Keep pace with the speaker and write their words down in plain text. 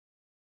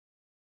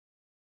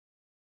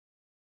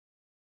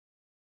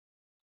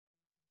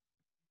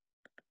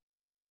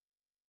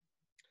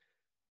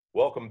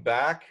Welcome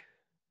back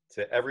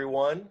to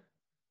everyone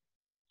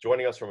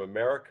joining us from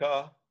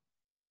America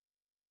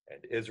and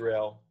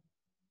Israel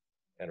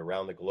and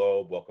around the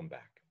globe. Welcome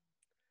back.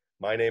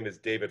 My name is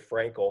David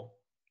Frankel,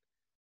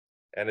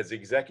 and as the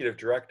Executive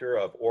Director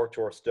of Or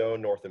Torah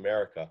Stone North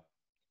America,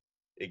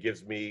 it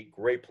gives me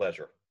great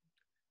pleasure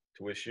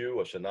to wish you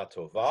a Shana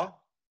Tova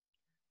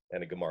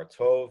and a Gemar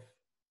Tov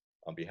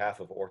on behalf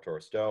of Or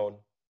Torah Stone,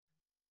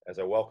 as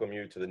I welcome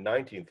you to the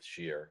 19th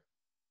Shiur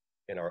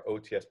in our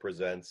OTS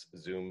Presents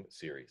Zoom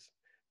series.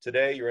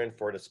 Today, you're in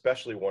for an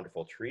especially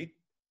wonderful treat,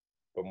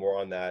 but more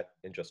on that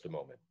in just a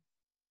moment.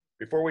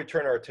 Before we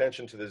turn our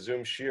attention to the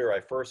Zoom Shiur,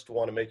 I first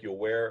want to make you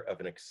aware of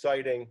an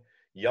exciting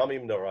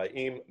Yamim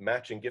Noraim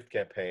matching gift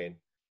campaign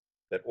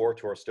that Or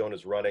Torah Stone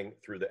is running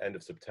through the end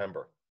of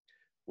September.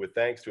 With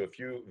thanks to a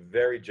few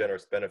very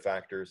generous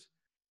benefactors,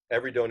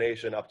 every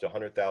donation up to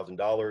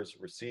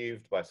 $100,000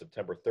 received by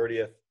September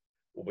 30th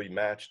will be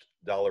matched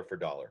dollar for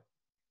dollar.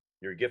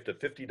 Your gift of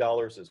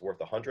 $50 is worth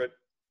 $100.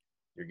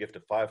 Your gift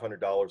of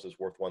 $500 is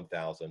worth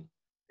 $1,000.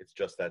 It's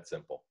just that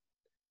simple.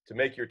 To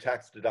make your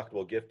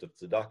tax-deductible gift of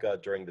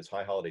tzedakah during this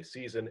high holiday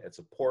season and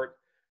support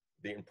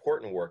the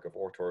important work of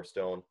Or Torah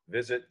Stone,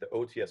 visit the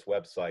OTS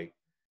website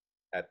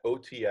at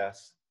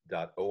ots.org.il.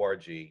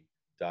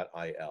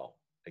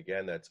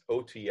 Again, that's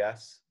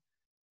ots.org.il.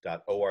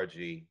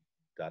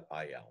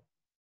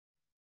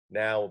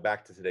 Now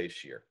back to today's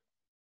shiur.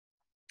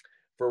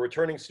 For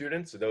returning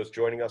students and those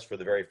joining us for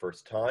the very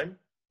first time,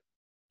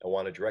 I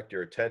want to direct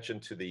your attention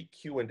to the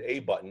Q&A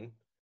button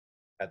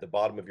at the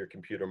bottom of your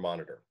computer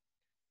monitor.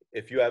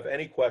 If you have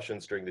any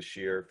questions during the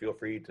shiur, feel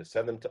free to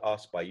send them to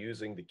us by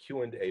using the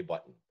Q&A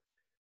button.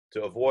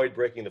 To avoid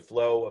breaking the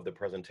flow of the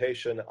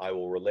presentation, I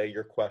will relay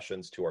your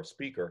questions to our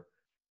speaker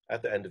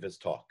at the end of his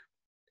talk.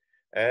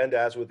 And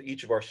as with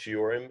each of our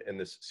shiurim in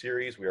this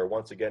series, we are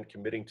once again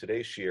committing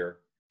today's shiur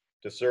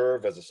to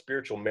serve as a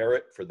spiritual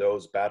merit for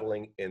those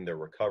battling in their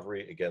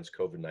recovery against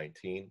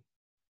COVID-19,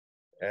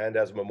 and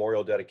as a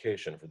memorial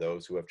dedication for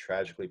those who have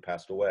tragically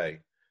passed away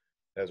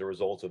as a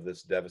result of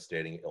this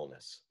devastating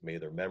illness. May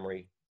their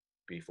memory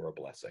be for a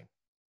blessing.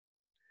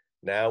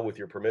 Now, with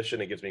your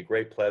permission, it gives me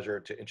great pleasure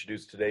to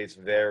introduce today's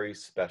very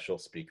special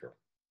speaker.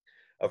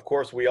 Of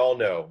course, we all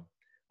know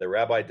that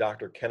Rabbi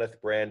Dr. Kenneth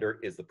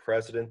Brander is the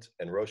president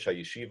and Rosh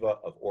HaYeshiva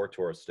of Or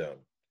Torah Stone.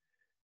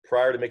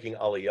 Prior to making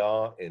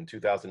Aliyah in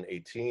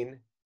 2018,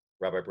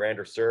 Rabbi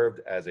Brander served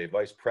as a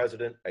vice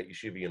president at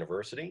Yeshiva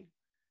University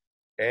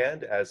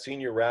and as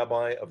senior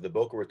rabbi of the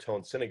Boca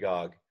Raton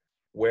Synagogue,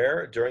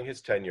 where, during his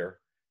tenure,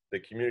 the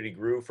community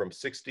grew from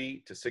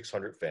 60 to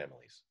 600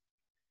 families.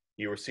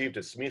 He received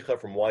a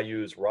smicha from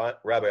YU's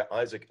Rabbi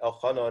Isaac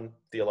Elchanan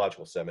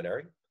Theological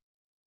Seminary,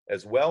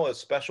 as well as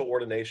special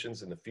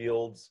ordinations in the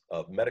fields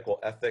of medical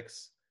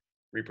ethics,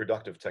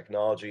 reproductive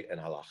technology, and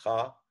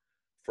halacha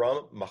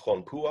from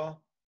Machon Pua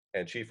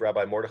and Chief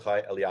Rabbi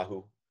Mordechai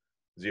Eliyahu,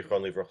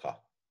 Zichron Livracha.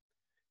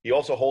 He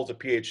also holds a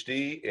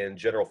PhD in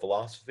general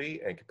philosophy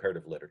and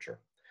comparative literature.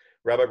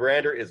 Rabbi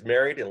Brander is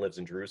married and lives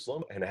in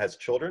Jerusalem and has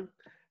children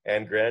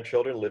and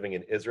grandchildren living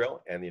in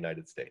Israel and the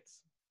United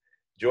States.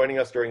 Joining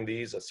us during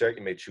these Aseret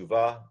Yemei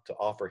Tshuva to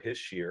offer his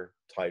shiur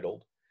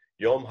titled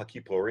Yom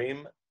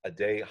HaKippurim, a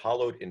day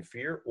hallowed in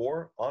fear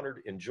or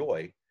honored in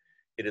joy,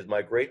 it is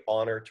my great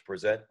honor to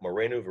present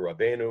Morenu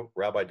V'Rabbeinu,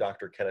 Rabbi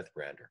Dr. Kenneth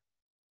Brander.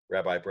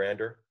 Rabbi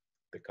Brander,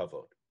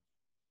 B'kavod.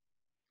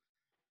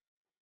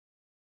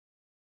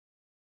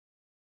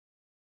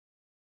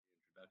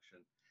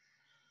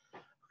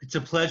 It's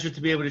a pleasure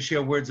to be able to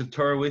share words of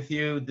Torah with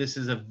you. This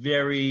is a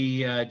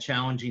very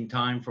challenging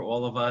time for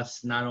all of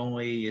us. Not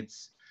only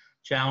it's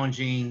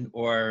challenging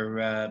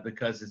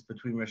because it's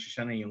between Rosh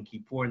Hashanah and Yom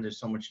Kippur and there's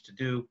so much to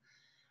do.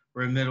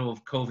 We're in the middle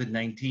of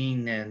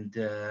COVID-19 and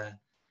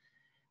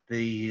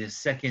the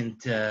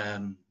second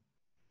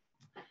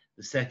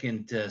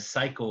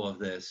cycle of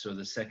this, or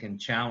the second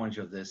challenge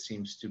of this,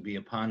 seems to be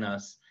upon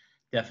us,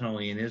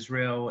 definitely in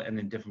Israel and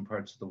in different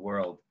parts of the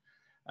world.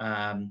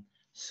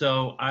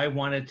 So I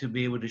wanted to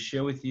be able to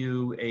share with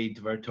you a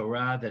Dvar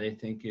Torah that I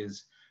think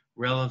is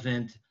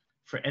relevant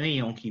for any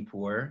Yom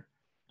Kippur,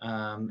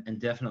 and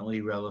definitely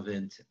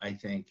relevant, I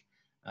think,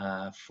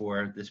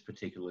 for this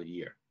particular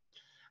year.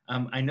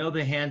 I know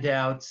the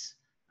handouts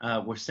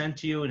were sent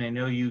to you, and I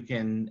know you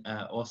can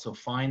also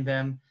find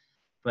them,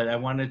 but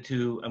I'm going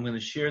to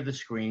share the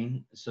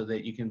screen so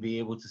that you can be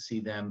able to see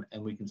them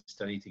and we can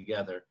study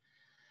together.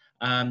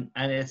 And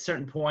at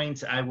certain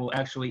points, I will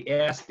actually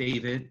ask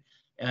David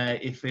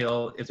if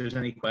there's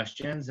any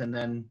questions, and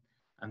then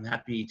I'm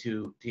happy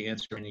to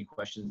answer any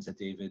questions that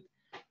David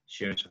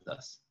shares with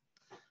us.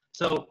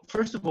 So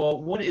first of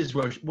all, what is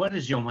Yom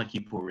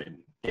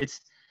HaKippurim?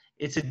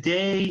 It's a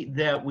day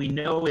that we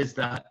know is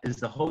the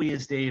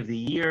holiest day of the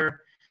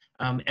year.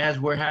 As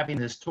we're having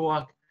this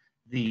talk,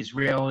 the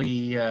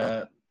Israeli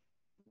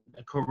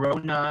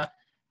Corona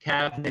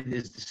cabinet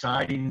is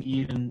deciding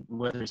even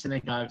whether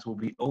synagogues will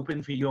be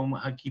open for Yom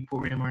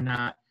HaKippurim or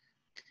not.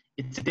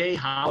 It's a day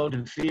hallowed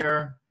in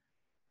fear,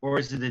 or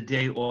is it a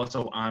day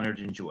also honored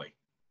in joy?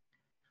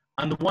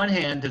 On the one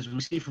hand, as we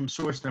see from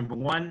source number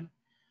one,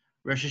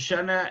 Rosh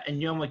Hashanah and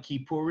Yom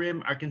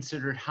Kippurim are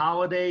considered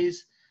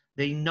holidays.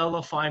 They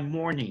nullify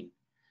mourning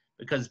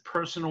because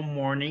personal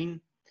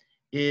mourning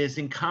is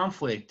in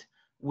conflict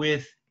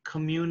with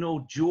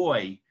communal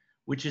joy,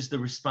 which is the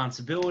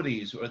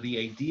responsibilities or the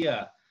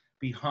idea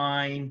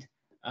behind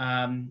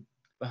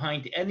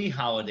any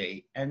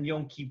holiday. And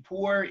Yom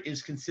Kippur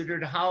is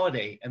considered a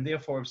holiday, and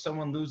therefore, if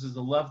someone loses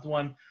a loved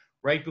one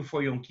right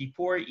before Yom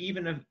Kippur,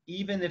 even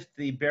if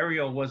the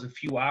burial was a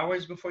few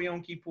hours before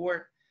Yom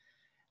Kippur,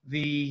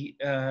 the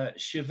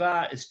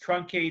Shiva is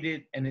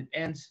truncated and it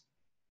ends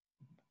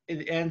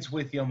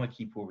with Yom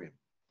Kippurim.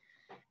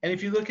 And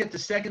if you look at the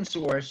second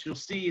source, you'll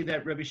see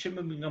that Rabbi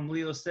Shimon ben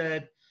Gamliel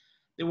said,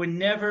 there were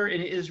never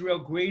in Israel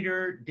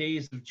greater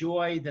days of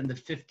joy than the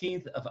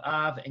 15th of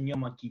Av and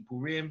Yom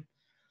Kippurim.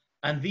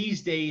 On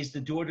these days, the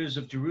daughters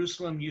of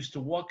Jerusalem used to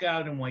walk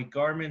out in white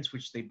garments,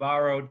 which they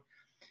borrowed,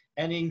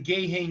 and in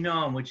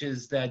Gehenom, which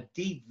is that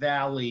deep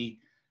valley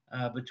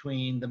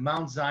between the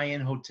Mount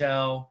Zion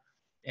Hotel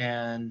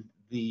and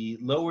the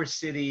lower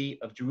city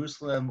of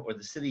Jerusalem, or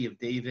the city of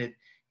David,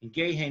 in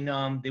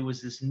Gehenom, there was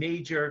this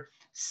major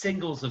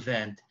singles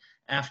event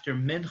after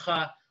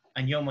Mincha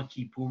and Yom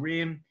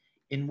Kippurim,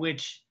 in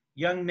which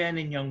young men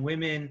and young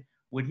women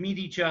would meet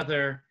each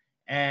other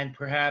and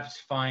perhaps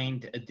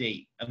find a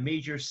date, a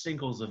major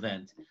singles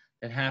event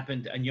that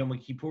happened on Yom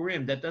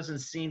Kippurim. That doesn't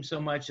seem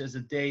so much as a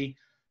day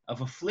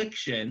of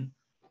affliction.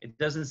 It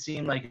doesn't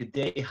seem like a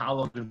day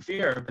hallowed in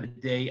fear, but a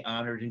day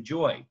honored in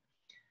joy.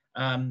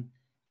 We're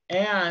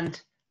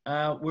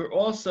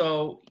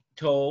also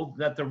told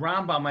that the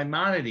Rambam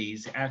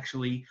Maimonides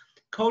actually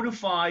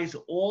codifies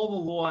all the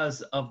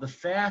laws of the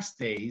fast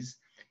days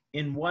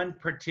in one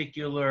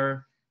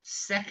particular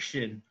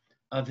section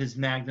of his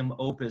magnum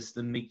opus,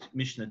 the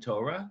Mishnah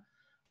Torah.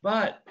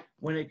 But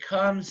when it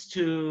comes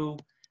to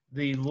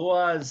the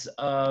laws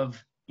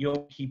of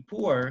Yom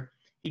Kippur,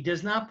 he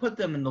does not put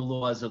them in the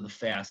laws of the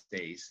fast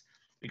days,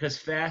 because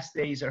fast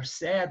days are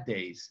sad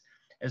days.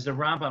 As the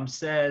Rambam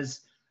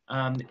says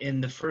in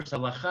the first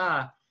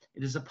halacha,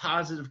 it is a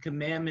positive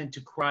commandment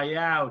to cry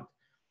out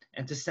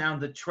and to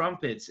sound the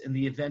trumpets in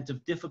the event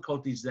of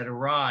difficulties that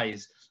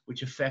arise,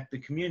 which affect the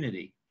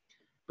community.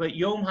 But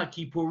Yom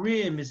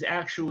HaKippurim is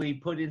actually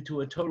put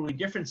into a totally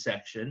different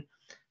section,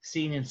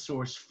 seen in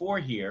source 4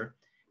 here,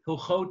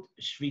 Hilchot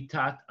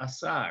Shvitat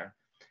Asar,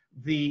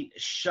 the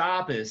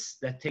Shabbos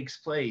that takes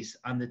place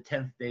on the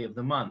 10th day of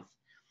the month.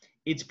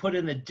 It's put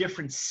in a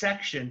different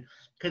section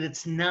because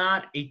it's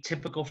not a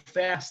typical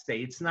fast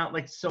day. It's not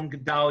like Tzom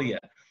Gedalia.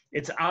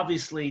 It's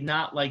obviously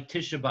not like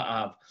Tisha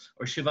B'Av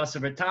or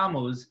Shivas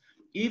Tammuz,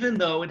 even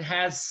though it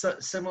has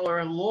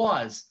similar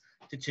laws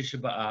to Tisha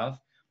B'Av.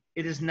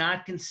 It is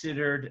not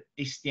considered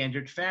a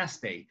standard fast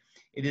day.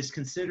 It is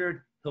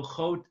considered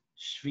Hilchot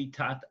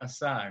Shvitat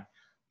Asar,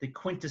 the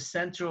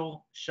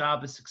quintessential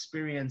Shabbos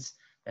experience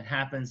that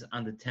happens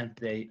on the 10th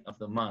day of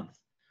the month.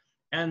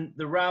 And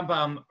the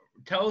Rambam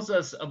tells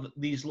us of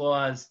these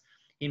laws.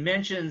 He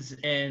mentions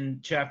in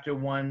chapter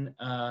 1,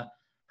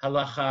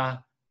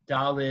 halacha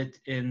dalit,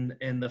 in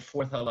the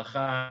 4th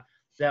halacha,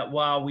 that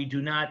while we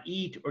do not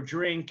eat or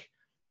drink,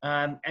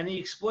 and he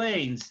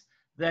explains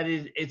that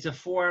it's a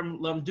form,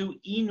 lamdu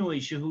inui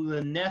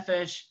shehu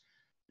nefesh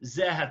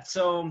zeh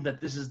hatzom, that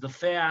this is the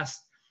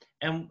fast,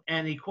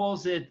 and he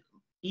calls it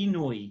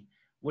inui,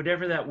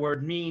 whatever that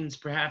word means.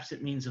 Perhaps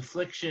it means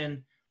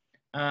affliction,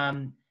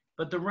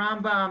 but the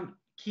Rambam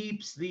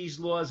keeps these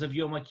laws of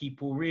Yom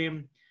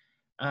Kippurim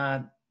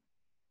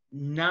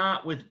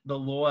not with the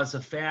laws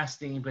of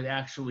fasting, but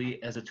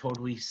actually as a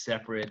totally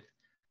separate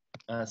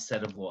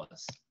set of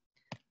laws.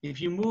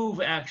 If you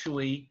move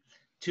actually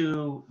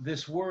to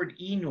this word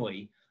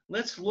inui,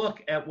 let's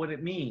look at what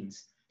it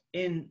means.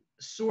 In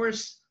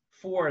source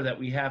 4 that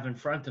we have in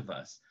front of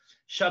us,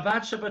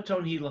 Shabbat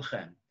Shabbaton hi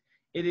lachem.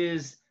 It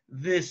is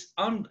this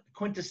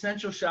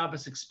quintessential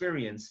Shabbos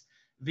experience,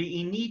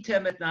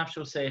 v'initem et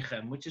nafsho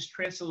seichem, which is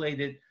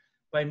translated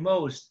by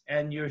most,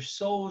 and your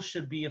soul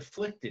should be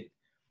afflicted.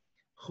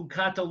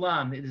 Chukat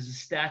olam, it is a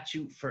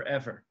statute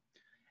forever.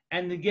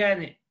 And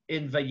again,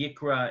 in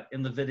Vayikra,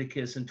 in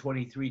Leviticus, in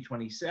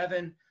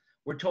 23:27,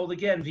 we're told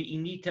again,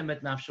 v'initem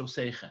et nafsho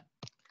seichem.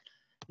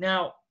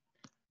 Now,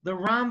 the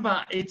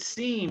Rambam, it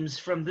seems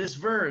from this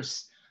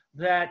verse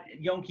that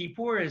Yom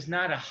Kippur is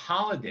not a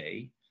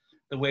holiday,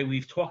 the way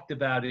we've talked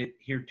about it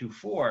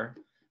heretofore,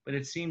 but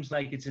it seems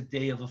like it's a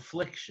day of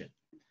affliction.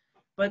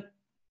 But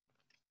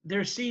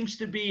there seems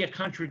to be a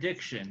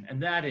contradiction,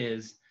 and that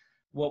is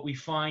what we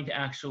find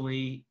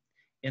actually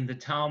in the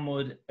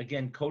Talmud,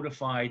 again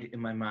codified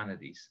in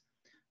Maimonides,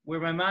 where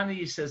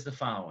Maimonides says the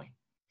following: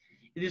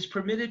 it is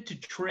permitted to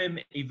trim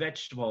a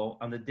vegetable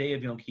on the day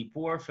of Yom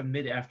Kippur from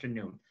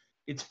mid-afternoon.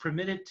 It's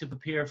permitted to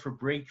prepare for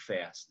break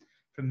fast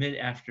from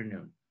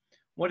mid-afternoon.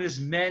 What is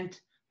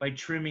meant by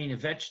trimming a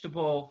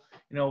vegetable?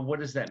 What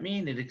does that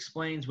mean? It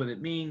explains what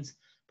it means.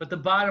 But the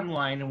bottom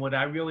line, and what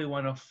I really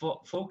want to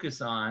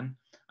focus on,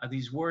 are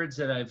these words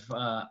that I've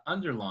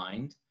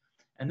underlined,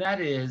 and that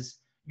is,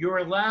 you're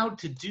allowed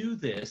to do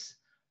this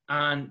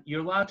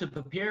you're allowed to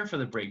prepare for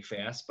the break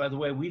fast. By the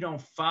way, we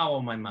don't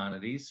follow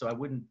Maimonides, so I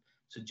wouldn't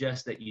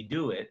suggest that you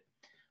do it.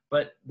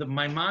 But the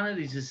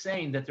Maimonides is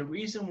saying that the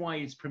reason why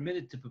it's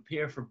permitted to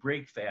prepare for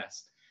break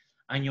fast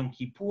on Yom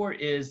Kippur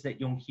is that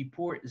Yom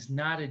Kippur is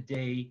not a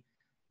day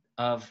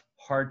of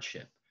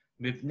hardship.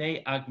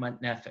 Mivnei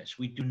agmat nefesh.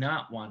 We do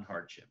not want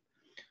hardship.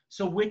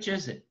 So which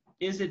is it?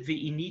 Is it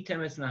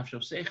v'initem es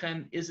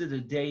nafshosechem? Is it a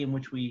day in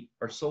which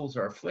our souls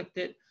are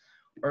afflicted?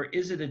 Or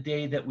is it a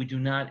day that we do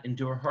not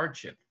endure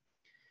hardship?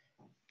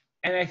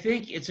 And I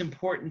think it's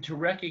important to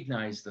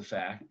recognize the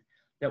fact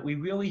that we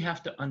really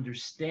have to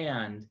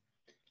understand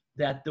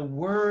that the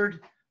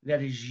word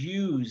that is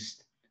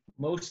used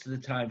most of the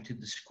time to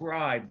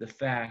describe the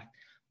fact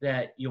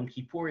that Yom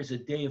Kippur is a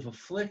day of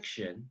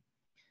affliction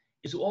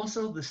is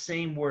also the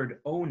same word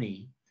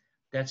oni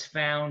that's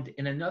found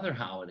in another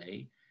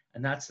holiday,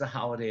 and that's the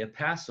holiday of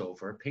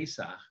Passover,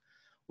 Pesach,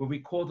 where we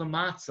call the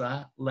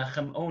matzah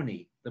lechem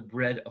oni, the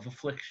bread of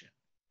affliction.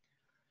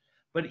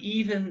 But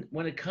even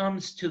when it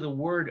comes to the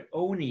word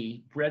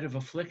oni, bread of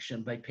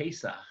affliction by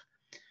Pesach,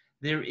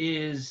 there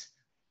is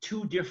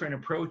two different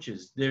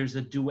approaches. There's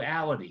a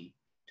duality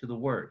to the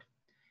word.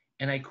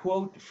 And I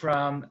quote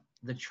from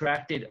the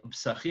Tractate of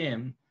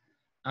Psachim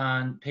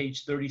on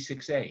page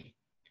 36a.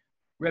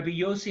 Rabbi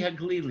Yossi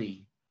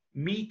Haglili,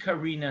 mi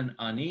karinan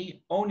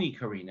ani, oni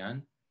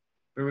karinan,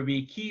 but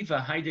Rabbi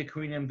Akiva haide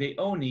karinan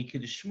be'oni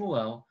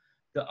k'deshmuel,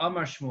 the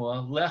Amar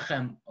Shmuel,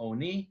 lechem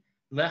oni,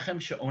 lechem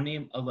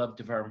she'onim alav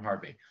devarim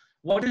harbe.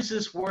 What does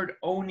this word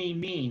oni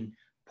mean?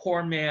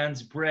 Poor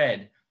man's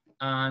bread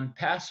on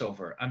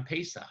Passover, on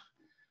Pesach.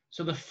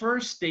 So the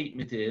first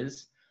statement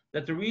is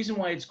that the reason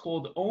why it's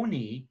called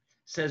oni,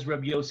 says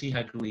Rabbi Yossi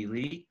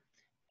Haglili,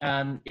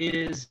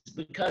 is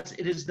because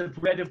it is the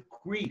bread of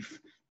grief.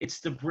 It's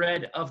the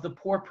bread of the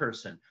poor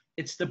person.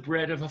 It's the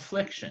bread of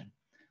affliction.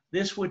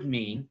 This would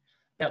mean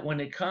that when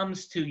it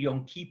comes to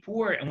Yom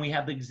Kippur, and we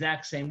have the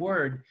exact same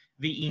word,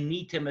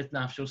 v'initem et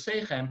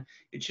nafshosechem,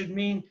 it should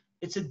mean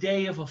it's a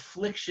day of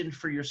affliction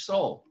for your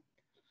soul.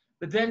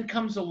 But then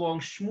comes along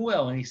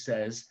Shmuel and he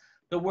says,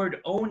 the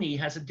word oni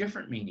has a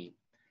different meaning.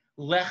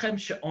 Lechem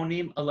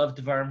she'onim alav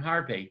devarim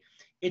harbe.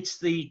 It's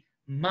the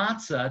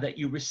matzah that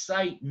you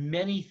recite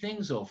many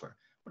things over.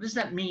 What does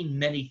that mean,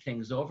 many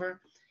things over?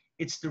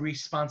 It's the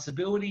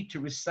responsibility to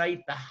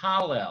recite the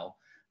Hallel,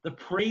 the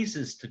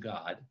praises to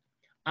God,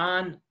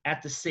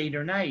 at the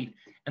Seder night.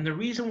 And the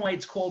reason why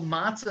it's called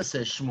matzah,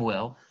 says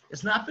Shmuel,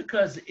 is not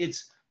because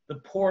it's the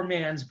poor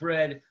man's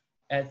bread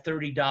at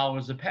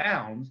 $30 a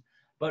pound,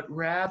 but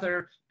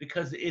rather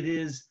because it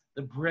is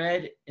the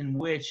bread in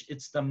which,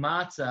 it's the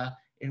matzah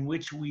in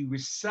which we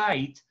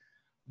recite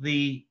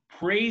the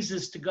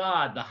praises to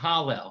God, the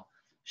Hallel,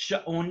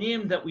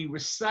 Sha'onim, that we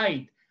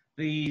recite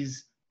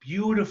these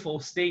beautiful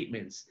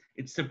statements.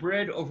 It's the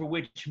bread over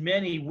which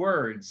many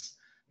words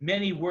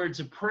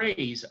of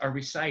praise are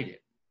recited.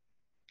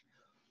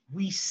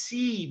 We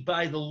see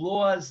by the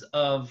laws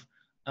of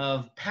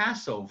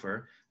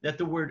Passover that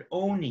the word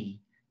oni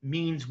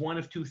means one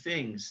of two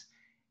things,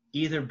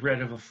 either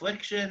bread of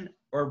affliction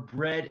or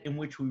bread in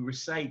which we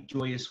recite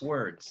joyous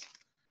words.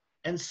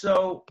 And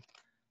so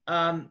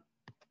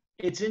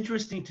it's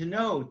interesting to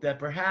note that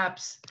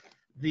perhaps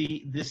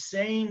the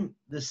same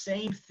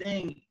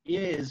thing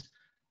is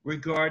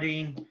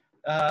regarding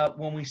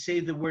when we say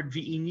the word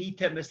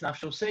v'initem es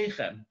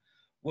nafshosechem,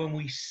 when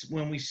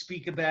we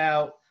speak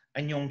about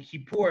on Yom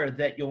Kippur,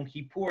 that Yom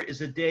Kippur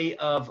is a day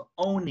of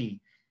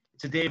oni,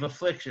 it's a day of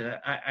affliction.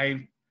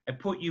 I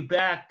put you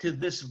back to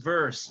this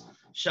verse,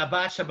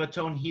 Shabbat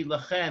Shabbaton hi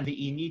lachem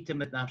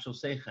v'initem et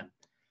nafshosechem.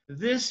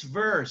 This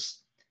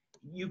verse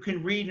you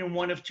can read in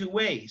one of two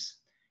ways.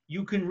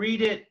 You can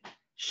read it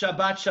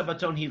Shabbat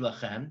Shabbaton hi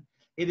lachem.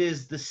 It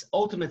is the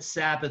ultimate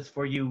Sabbath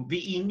for you.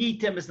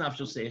 V'initem es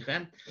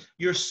nafshosechem.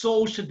 Your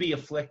soul should be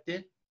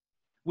afflicted,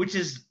 which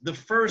is the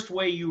first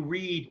way you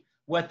read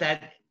what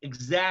that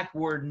exact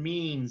word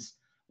means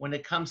when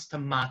it comes to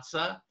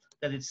matzah,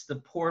 that it's the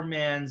poor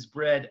man's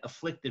bread,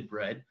 afflicted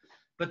bread.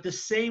 But the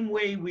same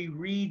way we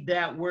read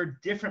that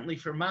word differently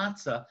for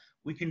matzah,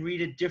 we can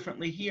read it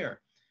differently here.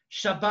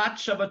 Shabbat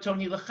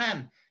Shabbaton hi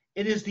lachem.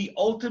 It is the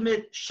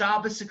ultimate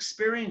Shabbos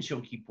experience,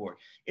 Yom Kippur.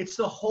 It's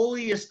the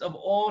holiest of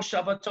all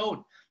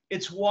Shabbatot.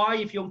 It's why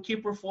if Yom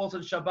Kippur falls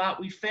on Shabbat,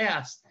 we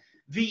fast.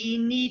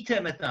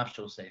 V'initem et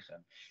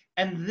nafshosechem.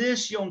 And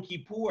this Yom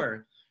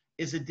Kippur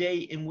is a day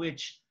in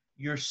which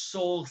your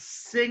soul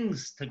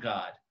sings to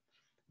God.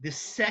 The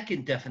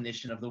second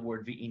definition of the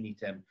word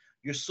v'initem,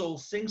 your soul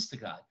sings to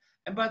God.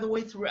 And by the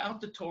way,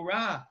 throughout the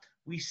Torah,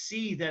 we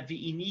see that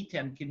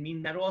v'initem can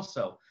mean that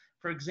also.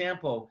 For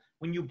example,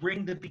 when you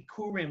bring the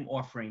Bikurim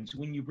offerings,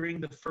 when you bring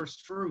the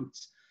first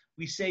fruits,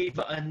 we say,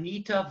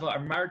 Va'anita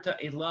va'amarta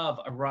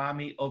elav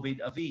arami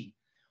obed avi.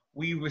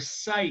 We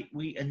recite,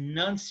 we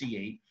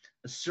enunciate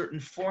a certain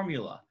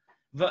formula.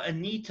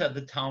 Va'anita,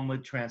 the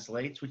Talmud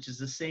translates, which is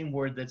the same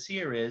word that's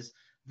here, is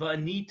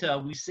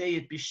Va'anita, we say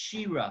it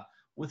b'shira,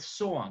 with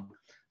song.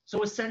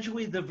 So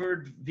essentially the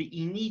verb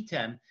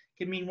v'initem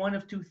can mean one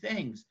of two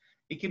things.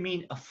 It can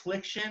mean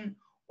affliction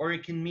or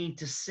it can mean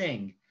to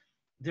sing.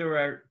 There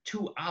are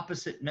two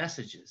opposite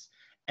messages.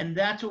 And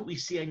that's what we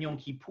see on Yom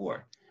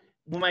Kippur.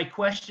 my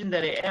question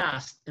that I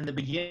asked in the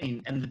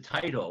beginning and the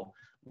title,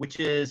 which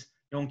is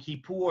Yom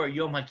Kippur,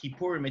 Yom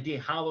HaKippurim, a day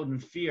hallowed in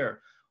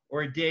fear,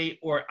 or a day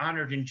or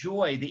honored in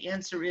joy, the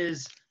answer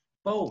is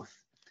both.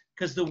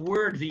 Because the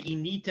word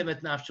v'initem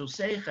et nafsho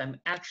seichem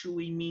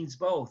actually means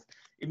both.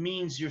 It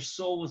means your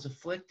soul was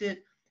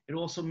afflicted. It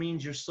also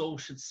means your soul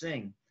should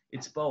sing.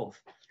 It's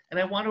both. And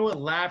I want to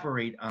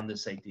elaborate on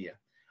this idea.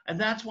 And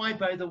that's why,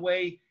 by the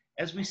way,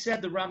 as we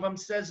said, the Rambam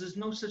says there's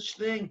no such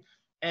thing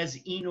as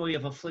Inui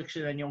of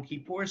affliction on Yom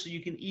Kippur, so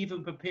you can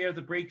even prepare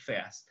the break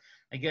fast.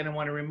 Again, I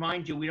want to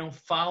remind you, we don't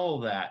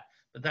follow that,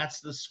 but that's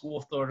the school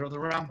of thought of the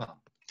Rambam.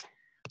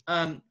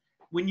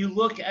 When you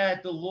look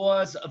at the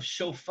laws of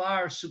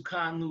Shofar,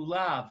 Sukkah, and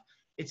Lulav,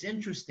 it's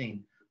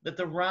interesting that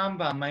the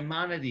Rambam,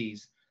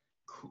 Maimonides,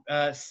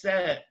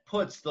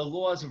 puts the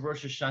laws of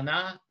Rosh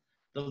Hashanah,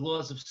 the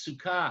laws of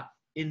Sukkah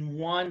in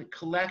one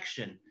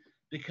collection,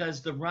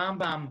 because the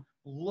Rambam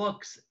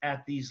looks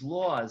at these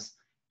laws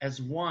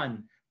as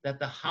one, that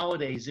the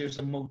holidays, there's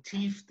a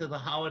motif to the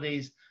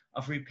holidays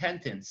of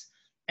repentance.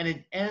 And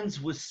it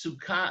ends with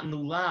Sukkah and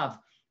Lulav,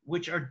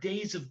 which are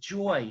days of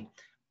joy.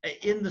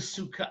 In the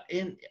Sukkah,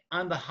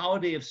 on the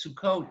holiday of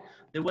Sukkot,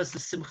 there was the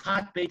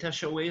Simchat Beit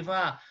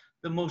HaShoeva.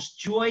 The most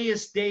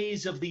joyous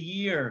days of the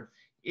year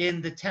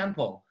in the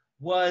temple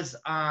was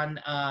on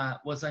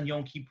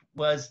Yom Kippur,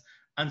 was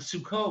on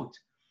Sukkot.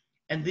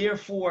 And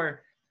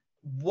therefore,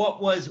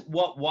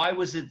 why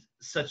was it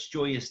such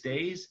joyous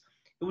days?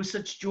 It was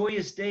such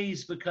joyous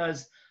days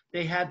because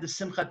they had the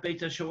Simchat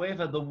Beit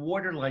HaShoeva, the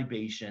water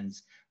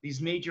libations,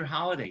 these major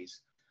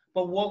holidays.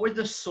 But what were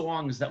the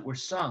songs that were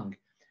sung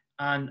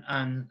on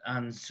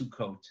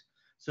Sukkot?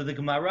 So the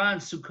Gemara on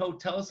Sukkot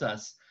tells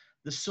us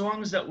the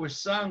songs that were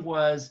sung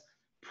was,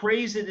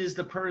 praise it is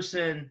the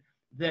person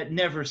that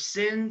never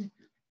sinned,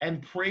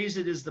 and praise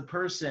it is the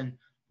person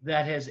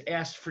that has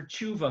asked for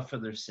tshuva for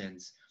their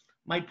sins.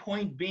 My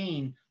point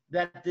being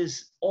that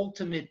this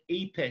ultimate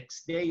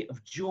apex day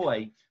of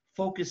joy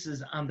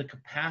focuses on the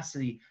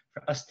capacity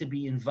for us to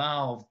be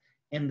involved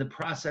in the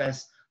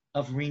process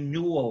of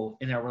renewal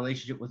in our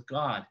relationship with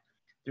God.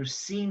 There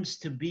seems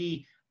to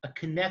be a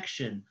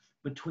connection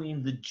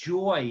between the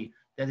joy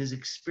that is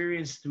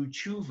experienced through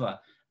tshuva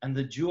and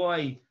the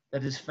joy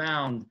that is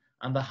found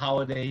on the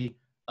holiday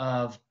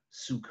of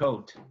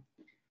Sukkot.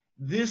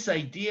 This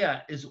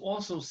idea is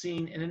also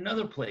seen in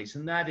another place,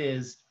 and that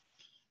is,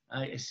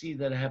 I see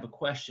that I have a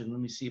question. Let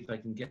me see if I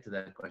can get to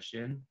that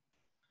question.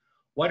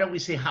 Why don't we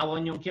say Hallel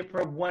on Yom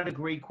Kippur? What a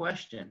great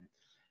question.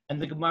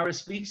 And the Gemara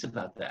speaks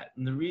about that.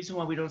 And the reason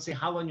why we don't say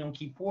Hallel on Yom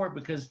Kippur,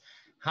 because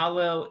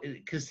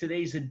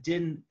today's a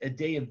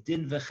day of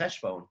din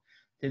v'cheshbon.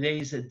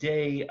 Today's a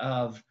day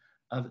of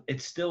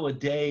it's still a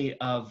day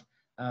of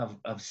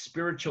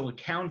spiritual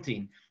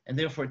accounting, and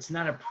therefore it's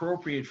not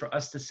appropriate for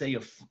us to say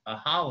a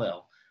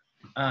Hallel.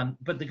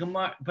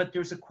 But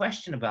there's a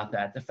question about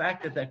that. The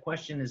fact that that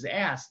question is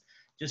asked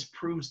just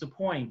proves the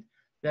point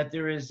that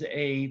there is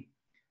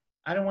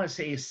I don't want to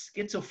say a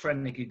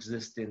schizophrenic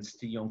existence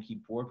to Yom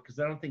Kippur, because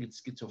I don't think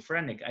it's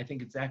schizophrenic. I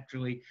think it's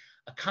actually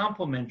a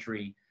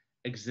complementary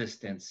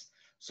existence.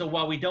 So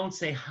while we don't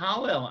say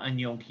Hallel on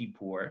Yom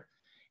Kippur,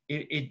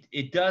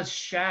 it does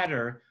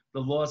shatter the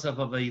laws of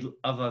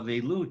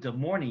Avelut, of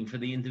mourning for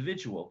the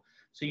individual.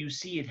 So you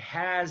see it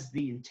has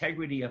the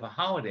integrity of a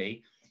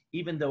holiday,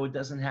 even though it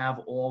doesn't have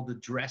all the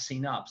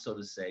dressing up, so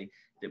to say,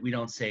 that we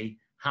don't say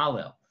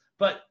Hallel.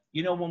 But,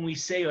 when we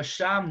say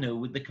Oshamnu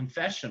with the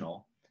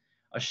confessional,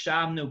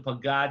 Ashamnu,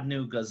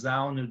 Pagadnu,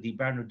 Gazalnu,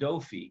 Dibarnu,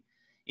 Dofi,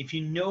 if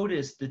you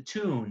notice the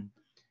tune,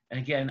 and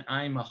again,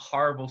 I'm a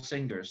horrible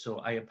singer, so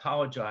I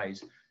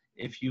apologize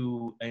if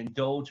you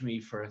indulge me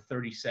for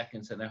 30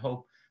 seconds, and I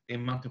hope the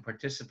amount of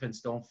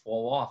participants don't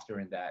fall off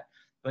during that.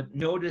 But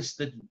notice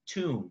the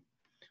tune.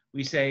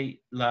 We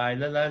say, la,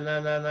 la, la, la,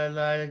 la, la,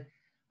 la,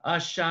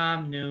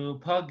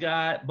 Ashamnu,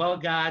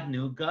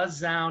 Pagadnu,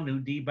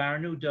 Gazalnu,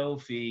 Dibarnu,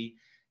 Dofi,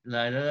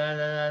 la, la, la,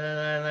 la, la,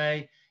 la,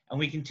 la, and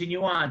we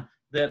continue on.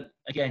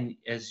 Again,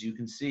 as you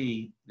can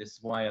see, this is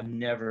why I've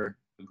never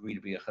agreed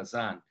to be a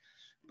chazan.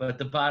 But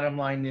the bottom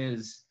line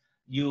is,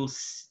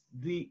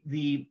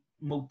 the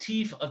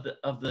motif of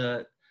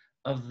the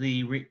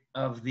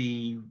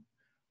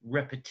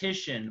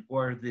repetition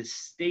or the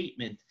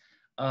statement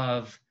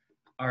of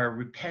our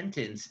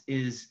repentance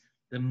is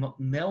the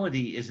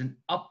melody is an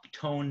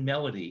uptone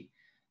melody.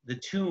 The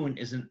tune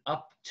is an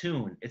up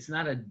tune. It's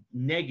not a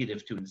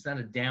negative tune. It's not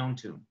a down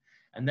tune,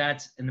 and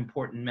that's an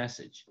important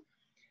message.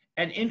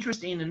 And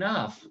interesting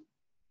enough,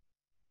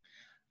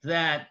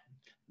 that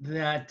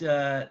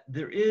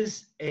there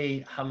is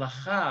a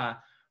halacha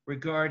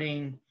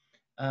regarding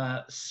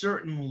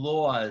certain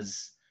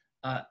laws,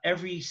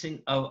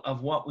 everything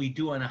of what we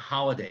do on a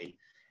holiday.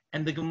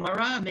 And the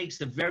Gemara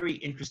makes a very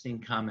interesting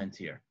comment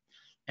here.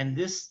 And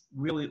this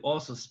really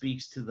also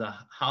speaks to the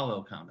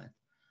Hallel comment.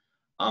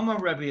 Amar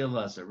Rabbi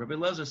Elazar. Rabbi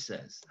Elazar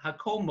says,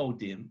 Hakol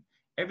modim,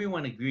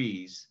 everyone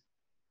agrees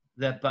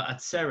that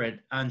ba'atzeret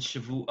on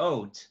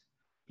Shavuot,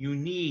 you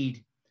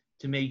need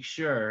to make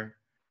sure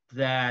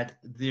that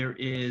there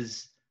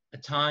is a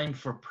time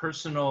for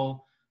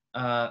personal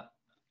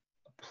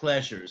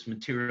pleasures,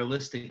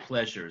 materialistic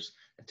pleasures,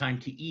 a time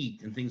to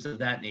eat and things of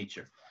that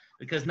nature.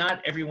 Because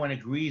not everyone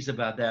agrees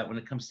about that when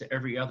it comes to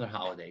every other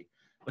holiday.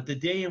 But the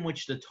day in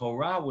which the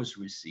Torah was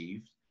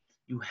received,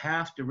 you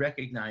have to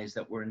recognize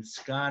that we're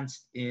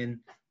ensconced in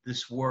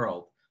this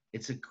world.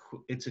 It's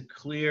a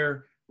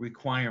clear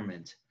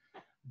requirement.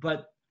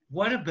 But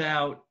what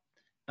about,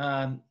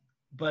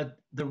 but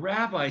the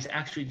rabbis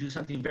actually do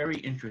something very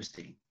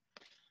interesting.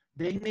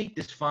 They make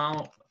this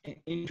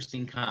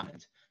interesting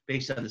comment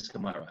based on this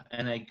Gemara.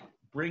 And I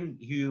bring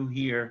you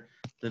here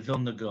the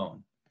Vilna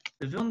Gaon.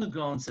 The Vilna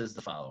Gaon says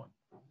the following.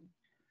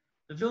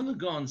 The Vilna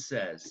Gaon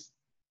says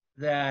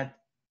that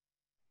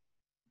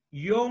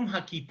Yom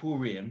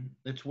HaKippurim,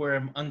 that's where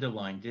I'm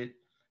underlined it,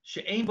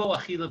 she'ein bo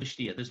achila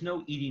v'shtia, there's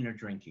no eating or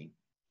drinking.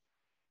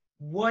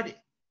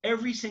 What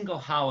every single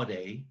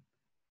holiday,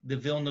 the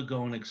Vilna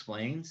Gaon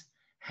explains,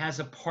 has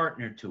a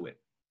partner to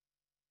it.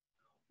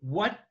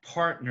 What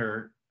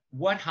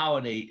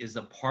holiday is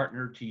a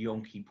partner to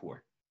Yom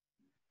Kippur?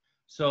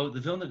 So the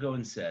Vilna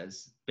Gaon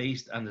says,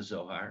 based on the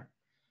Zohar,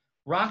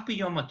 Rak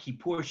b'Yom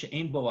Kippur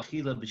she'ein bo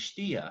achila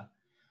v'shtia,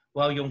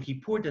 while Yom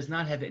Kippur does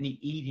not have any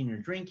eating or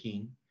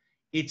drinking,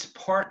 its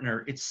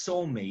partner, its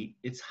soulmate,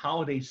 its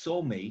holiday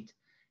soulmate,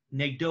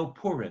 Negdo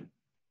Purim,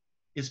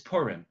 is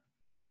Purim.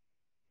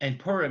 And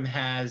Purim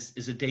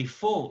is a day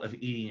full of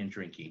eating and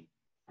drinking.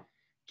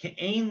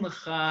 Ke'ein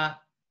lecha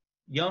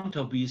Yom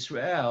Tov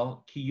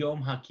b'Yisrael ki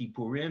Yom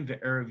HaKippurim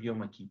ve'erev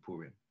Yom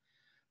HaKippurim.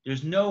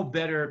 There's no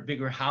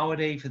bigger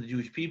holiday for the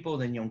Jewish people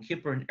than Yom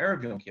Kippur and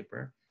Erev Yom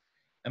Kippur.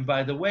 And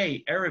by the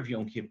way, Erev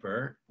Yom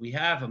Kippur, we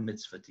have a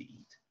mitzvah to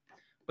eat.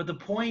 But the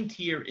point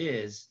here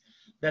is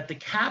that the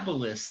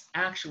Kabbalists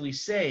actually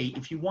say,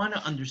 if you want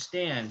to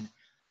understand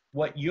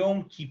what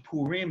Yom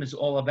Kippurim is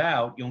all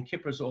about, Yom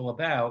Kippur is all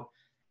about,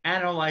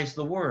 analyze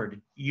the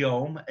word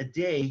Yom, a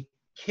day,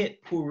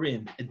 Kit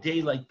Purim, a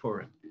day like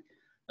Purim.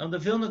 Now the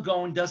Vilna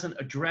Gaon doesn't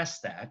address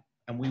that,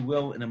 and we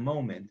will in a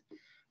moment,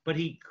 but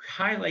he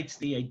highlights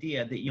the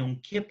idea that Yom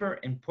Kippur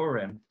and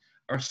Purim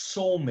are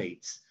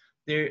soulmates.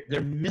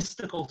 They're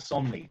mystical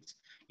soulmates.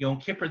 Yom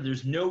Kippur,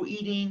 there's no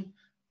eating.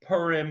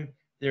 Purim,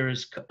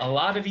 there's a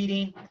lot of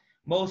eating.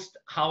 Most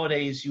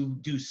holidays, you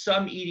do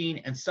some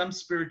eating and some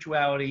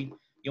spirituality.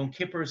 Yom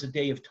Kippur is a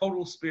day of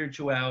total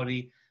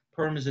spirituality.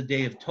 Purim is a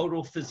day of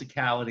total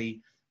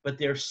physicality, but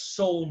they're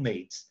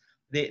soulmates.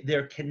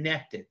 They're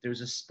connected.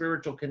 There's a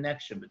spiritual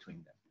connection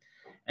between them.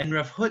 And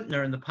Rav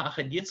Hutner in the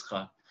Pachad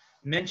Yitzchak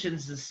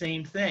mentions the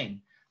same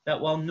thing, that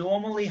while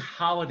normally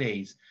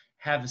holidays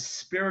have a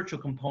spiritual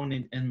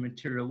component and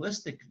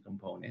materialistic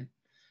component,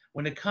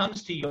 when it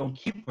comes to Yom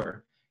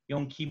Kippur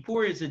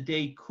is a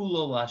day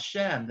kula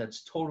l'Hashem,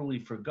 that's totally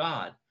for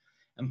God.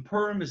 And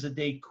Purim is a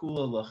day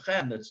kula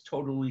l'Lachem, that's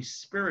totally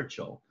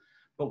spiritual.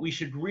 But we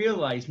should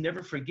realize,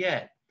 never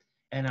forget,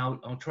 and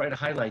I'll try to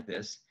highlight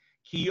this,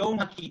 ki Yom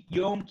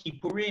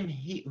Kippurim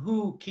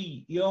hu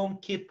ki Yom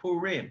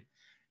Kippurim.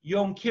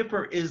 Yom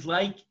Kippur is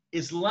like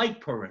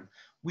Purim.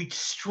 We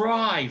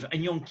strive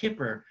on Yom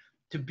Kippur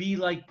to be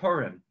like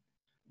Purim.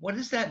 What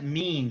does that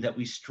mean, that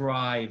we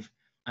strive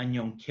on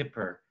Yom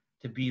Kippur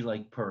to be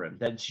like Purim?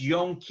 That's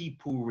Yom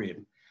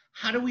Kippurim.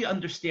 How do we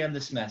understand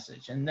this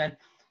message? And then,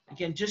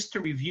 again, just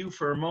to review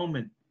for a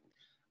moment,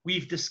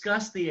 we've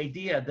discussed the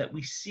idea that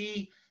we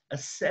see a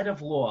set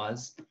of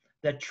laws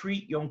that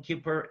treat Yom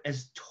Kippur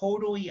as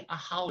totally a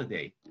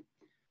holiday.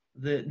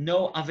 The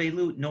no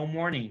avelut, no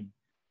mourning.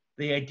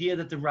 The idea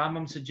that the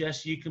Rambam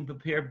suggests you can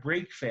prepare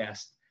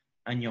breakfast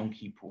on Yom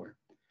Kippur.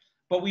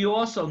 But we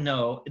also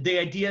know the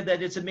idea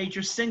that it's a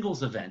major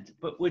singles event,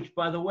 but which,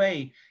 by the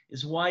way,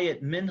 is why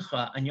at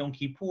Mincha on Yom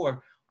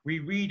Kippur, we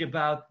read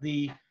about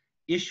the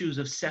issues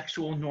of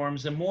sexual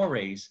norms and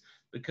mores,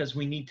 because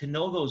we need to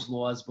know those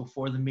laws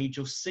before the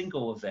major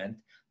single event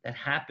that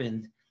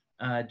happened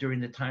during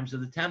the times of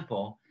the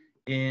temple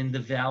in the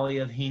Valley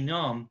of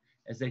Hinnom,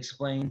 as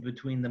explained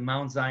between the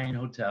Mount Zion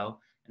Hotel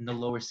and the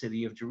lower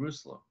city of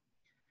Jerusalem.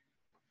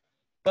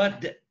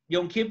 But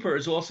Yom Kippur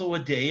is also a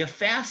day of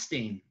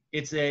fasting.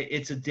 It's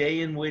a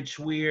day in which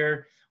we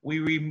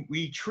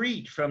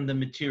retreat from the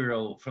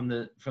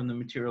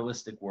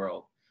materialistic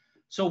world.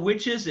 So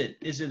which is it?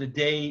 Is it a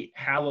day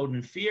hallowed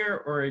in fear,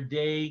 or a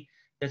day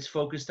that's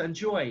focused on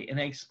joy? And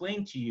I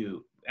explained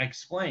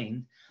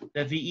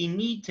that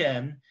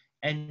v'initem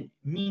and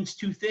means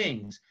two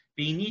things.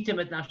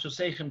 V'initem et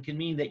nafshosechem can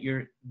mean that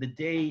the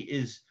day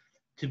is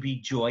to be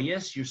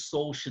joyous, your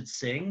soul should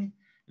sing.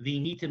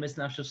 V'initem et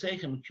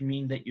nafshosechem can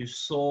mean that your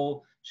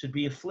soul should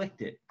be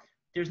afflicted.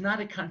 There's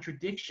not a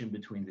contradiction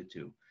between the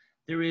two.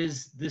 There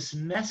is this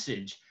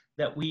message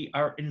that we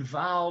are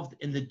involved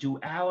in the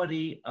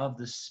duality of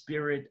the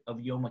spirit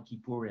of Yom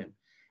Kippurim.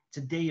 It's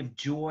a day of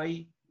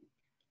joy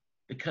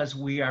because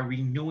we are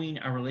renewing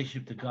our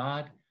relationship to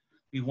God.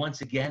 We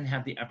once again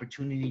have the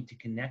opportunity to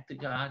connect to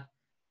God.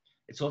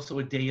 It's also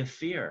a day of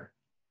fear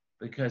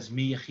because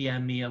mi yachya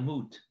mi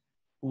yamut,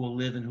 who will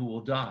live and who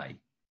will die.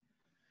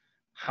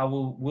 How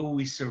will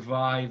we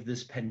survive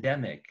this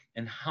pandemic,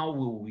 and how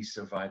will we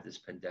survive this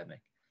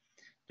pandemic?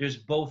 There's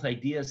both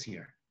ideas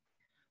here.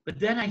 But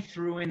then I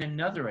threw in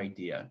another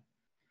idea,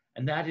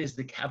 and that is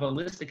the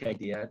Kabbalistic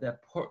idea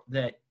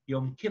that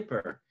Yom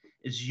Kippur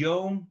is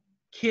Yom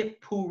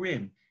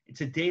Kippurim.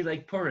 It's a day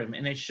like Purim,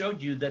 and I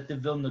showed you that the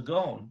Vilna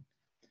Gaon,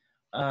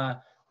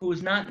 who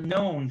is not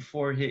known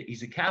for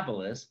he's a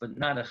Kabbalist, but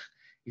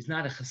he's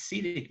not a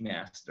Hasidic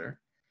master,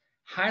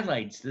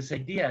 highlights this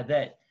idea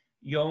that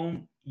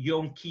Yom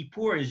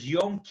Kippur is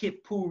Yom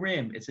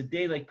Kippurim. It's a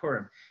day like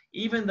Purim.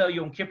 Even though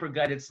Yom Kippur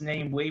got its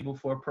name way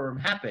before Purim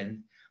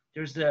happened,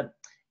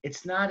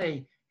 it's not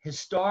a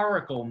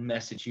historical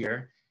message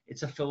here.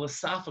 It's a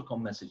philosophical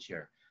message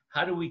here.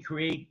 How do we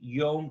create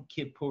Yom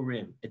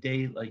Kippurim, a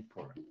day like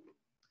Purim?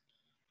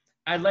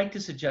 I'd like to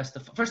suggest,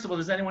 first of all,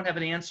 does anyone have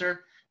an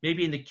answer?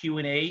 Maybe in the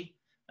Q&A,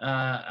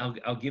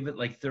 I'll give it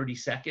like 30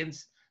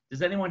 seconds.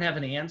 Does anyone have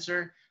an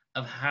answer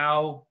of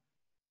how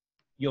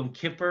Yom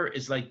Kippur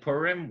is like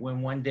Purim,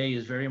 when one day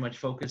is very much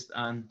focused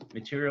on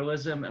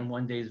materialism and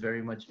one day is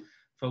very much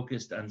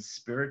focused on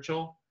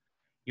spiritual?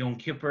 Yom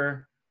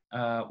Kippur,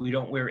 we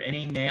don't wear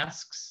any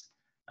masks,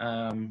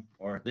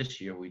 or this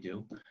year we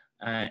do.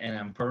 And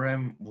on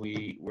Purim,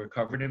 we're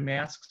covered in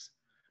masks.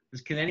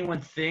 Can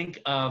anyone think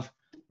of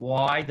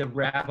why the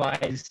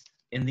rabbis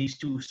in these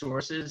two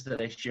sources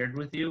that I shared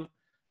with you,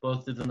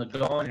 both the Vilna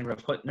Gaon and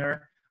Rav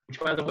Hutner, which,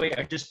 by the way,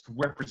 are just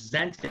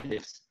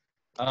representatives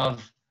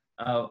of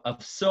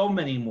so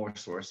many more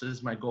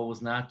sources? My goal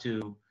is not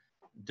to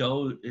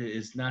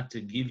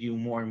give you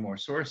more and more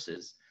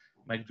sources.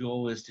 My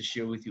goal is to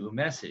share with you a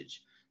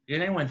message.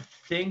 Did anyone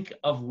think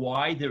of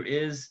why there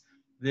is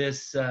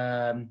this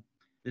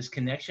this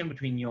connection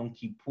between Yom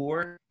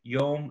Kippur,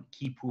 Yom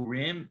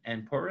Kippurim,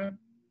 and Purim?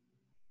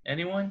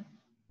 Anyone?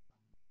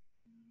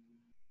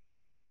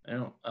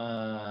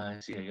 I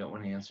see I got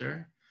one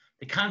answer.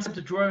 The concept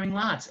of drawing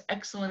lots.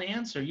 Excellent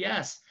answer,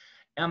 yes.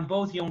 On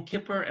both Yom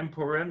Kippur and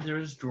Purim, there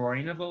is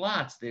drawing of the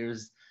lots.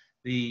 There's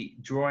the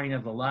drawing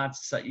of the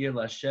lots, Sa'ir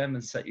L'Hashem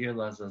and Sa'ir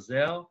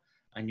L'Azazel.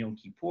 On Yom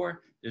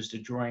Kippur, there's the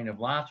drawing of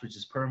lots, which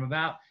is Purim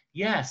about.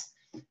 Yes,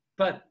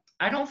 but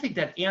I don't think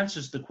that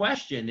answers the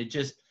question.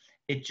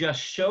 It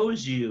just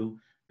shows you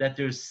that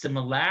there's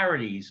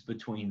similarities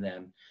between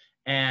them.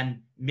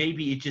 And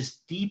maybe it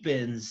just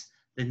deepens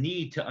the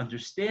need to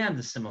understand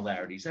the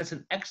similarities. That's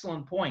an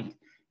excellent point.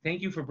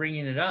 Thank you for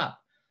bringing it up.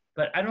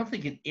 But I don't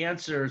think it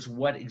answers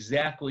what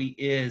exactly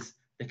is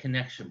the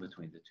connection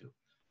between the two.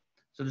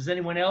 So does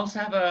anyone else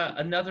have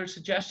another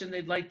suggestion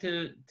they'd like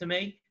to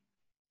make?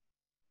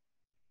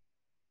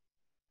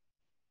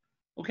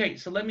 Okay,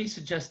 so let me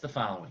suggest the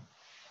following.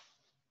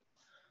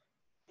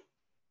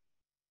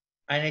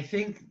 And I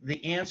think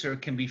the answer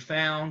can be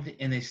found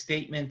in a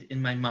statement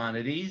in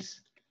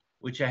Maimonides,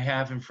 which I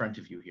have in front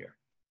of you here.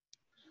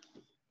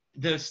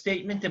 The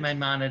statement in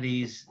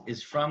Maimonides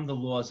is from the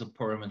laws of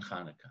Purim and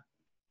Hanukkah.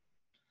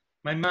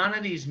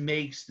 Maimonides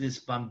makes this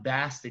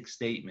bombastic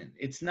statement.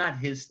 It's not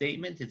his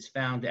statement. It's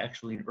found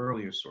actually in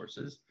earlier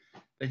sources.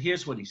 But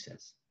here's what he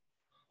says.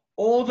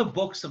 All the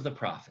books of the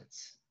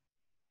prophets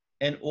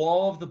and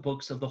all of the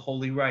books of the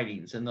holy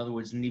writings, in other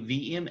words,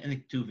 Nevi'im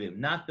and Ketuvim,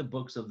 not the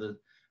books of the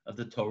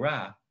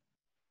Torah,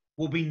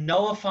 will be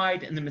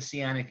nullified in the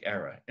Messianic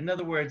era. In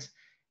other words,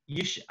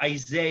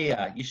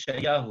 Isaiah,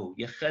 Yeshayahu,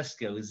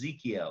 Yechezkel,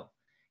 Ezekiel,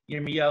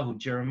 Yirmiyahu,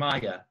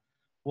 Jeremiah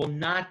will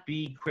not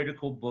be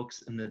critical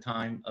books in the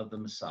time of the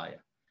Messiah.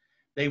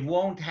 They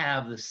won't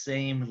have the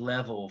same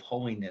level of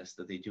holiness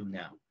that they do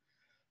now.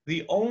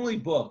 The only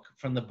book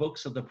from the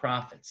books of the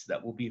prophets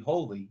that will be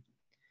holy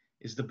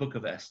is the book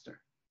of Esther.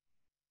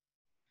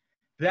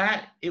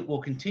 That it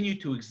will continue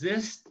to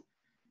exist,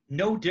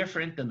 no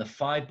different than the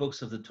 5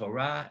 books of the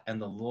Torah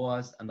and the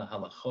laws and the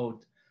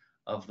halachot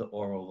of the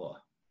oral law.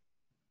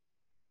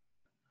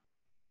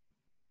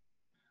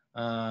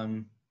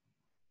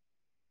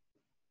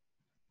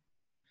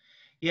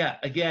 Yeah,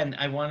 again,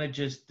 I want to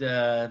just,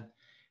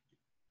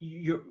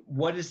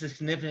 what is the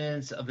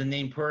significance of the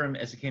name Purim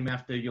as it came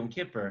after Yom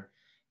Kippur?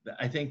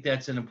 I think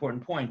that's an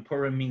important point.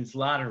 Purim means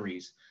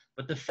lotteries.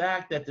 But the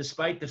fact that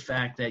despite the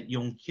fact that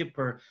Yom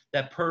Kippur,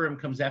 that Purim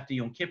comes after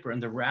Yom Kippur,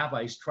 and the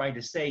rabbis try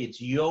to say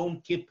it's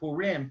Yom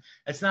Kippurim,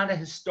 that's not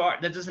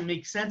that doesn't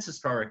make sense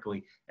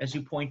historically, as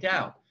you point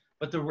out.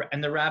 But the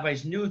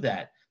rabbis knew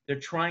that. They're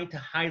trying to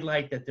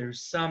highlight that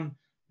there's some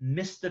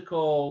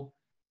mystical,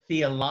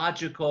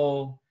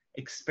 theological,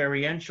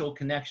 experiential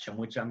connection,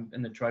 which I'm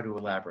going to try to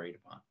elaborate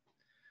upon.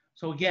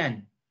 So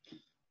again,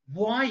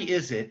 why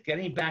is it,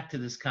 getting back to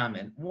this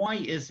comment, why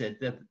is it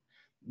that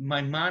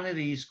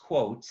Maimonides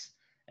quotes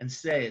and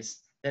says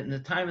that in the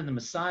time of the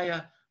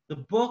Messiah, the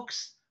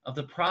books of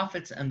the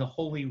prophets and the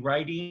holy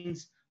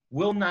writings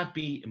will not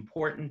be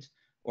important,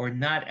 or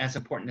not as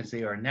important as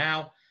they are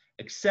now,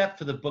 except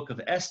for the book of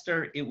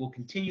Esther? It will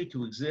continue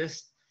to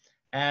exist,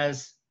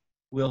 as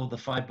will the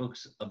 5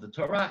 books of the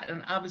Torah,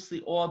 and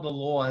obviously all the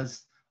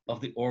laws of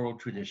the oral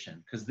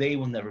tradition, because they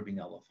will never be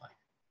nullified.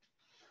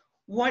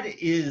 What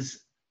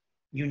is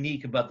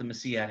unique about the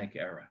Messianic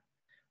era?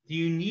 The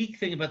unique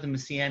thing about the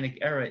Messianic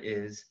era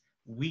is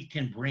we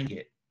can bring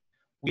it.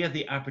 We have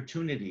the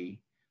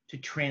opportunity to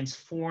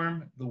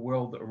transform the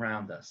world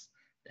around us.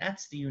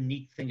 That's the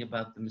unique thing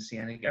about the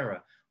Messianic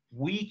era.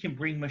 we can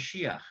bring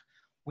Mashiach.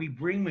 We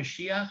bring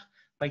Mashiach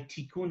by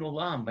tikkun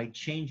olam, by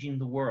changing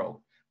the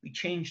world. We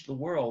change the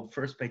world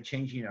first by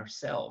changing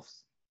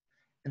ourselves.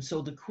 And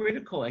so the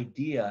critical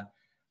idea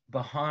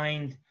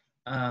behind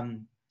the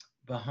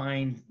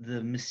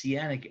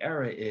Messianic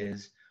era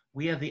is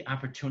we have the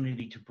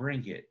opportunity to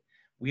bring it.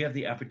 We have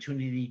the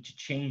opportunity to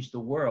change the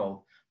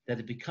world, that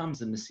it becomes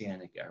the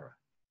Messianic era.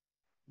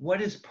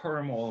 What is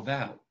Purim all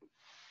about?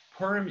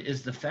 Purim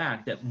is the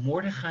fact that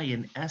Mordechai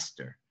and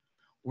Esther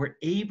were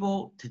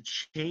able to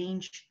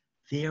change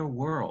their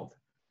world.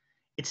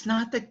 It's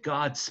not that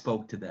God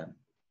spoke to them.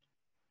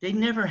 They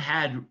never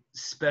had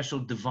special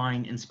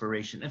divine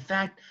inspiration. In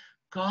fact,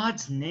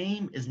 God's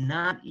name is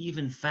not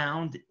even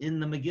found in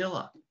the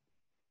Megillah.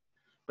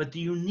 But the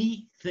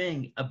unique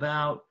thing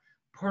about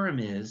Purim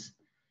is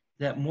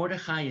that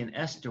Mordechai and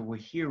Esther were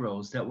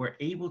heroes that were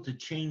able to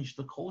change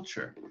the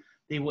culture.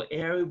 They were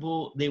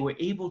able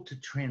to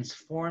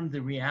transform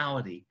the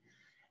reality.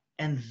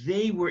 And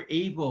they were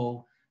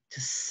able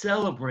to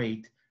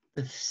celebrate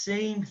the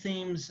same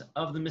themes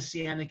of the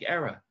Messianic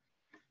era.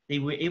 They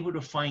were able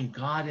to find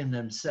God in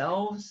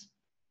themselves,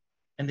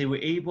 and they were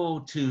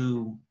able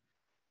to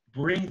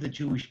bring the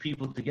Jewish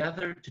people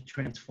together to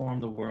transform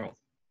the world.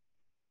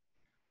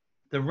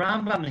 The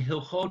Rambam in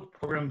Hilchot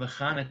Purim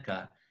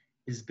v'Chanukah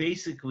is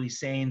basically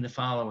saying the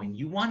following.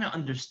 You want to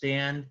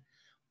understand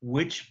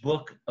which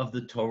book of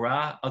the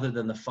Torah, other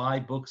than the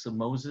 5 books of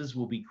Moses,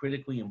 will be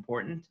critically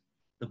important?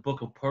 The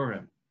book of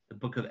Purim, the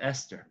book of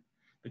Esther.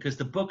 Because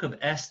the book of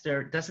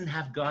Esther doesn't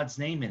have God's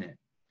name in it.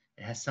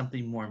 It has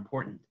something more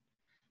important.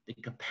 The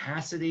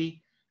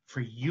capacity for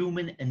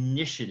human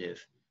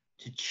initiative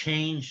to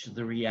change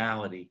the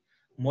reality.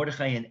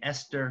 Mordechai and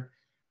Esther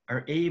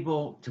are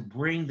able to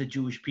bring the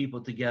Jewish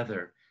people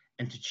together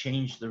and to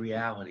change the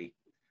reality.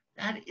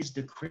 That is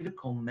the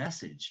critical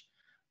message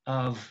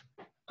of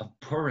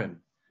Purim,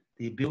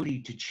 the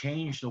ability to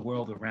change the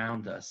world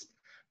around us,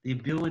 the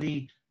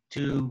ability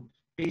to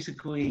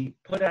basically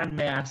put on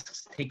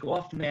masks, take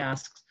off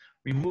masks,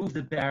 remove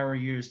the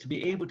barriers, to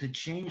be able to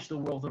change the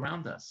world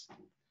around us.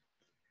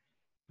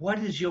 What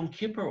is Yom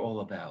Kippur all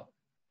about?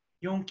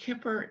 Yom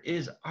Kippur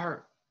is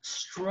our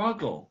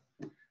struggle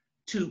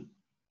to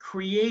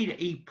create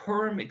a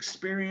Purim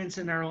experience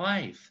in our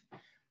life.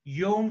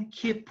 Yom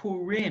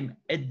Kippurim,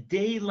 a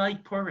day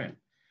like Purim.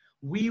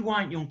 We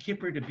want Yom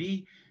Kippur to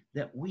be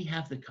that we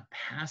have the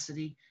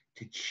capacity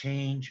to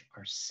change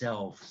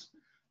ourselves.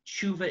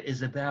 Tshuva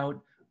is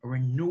about a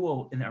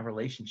renewal in our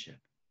relationship.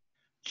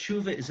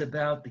 Tshuva is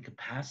about the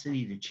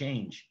capacity to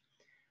change.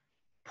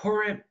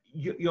 Purim,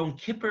 Yom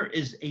Kippur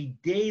is a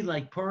day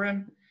like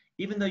Purim,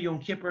 even though Yom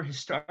Kippur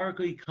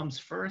historically comes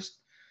first,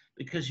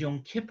 because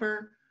Yom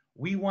Kippur,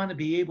 we want to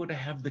be able to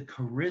have the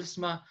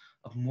charisma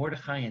of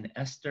Mordechai and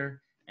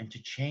Esther and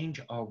to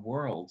change our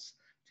worlds,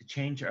 to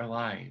change our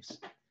lives.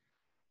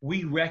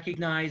 We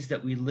recognize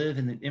that we live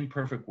in an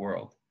imperfect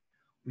world.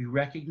 We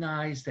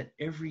recognize that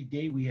every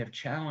day we have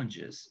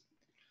challenges.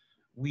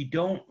 We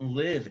don't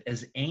live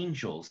as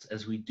angels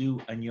as we do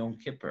on Yom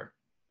Kippur.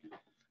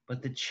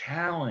 But the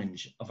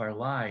challenge of our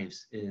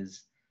lives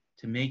is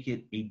to make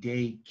it a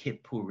day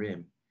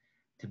Kippurim,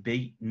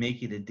 to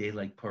make it a day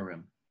like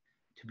Purim,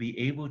 to be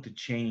able to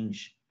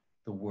change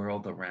the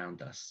world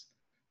around us,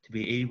 to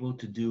be able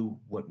to do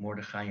what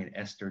Mordechai and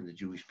Esther and the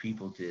Jewish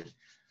people did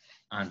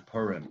on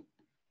Purim.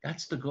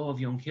 That's the goal of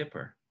Yom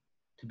Kippur,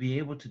 to be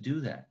able to do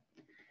that.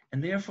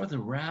 And therefore the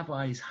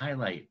rabbis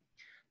highlight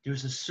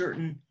there's a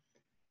certain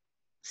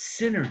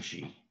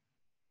synergy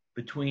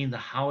between the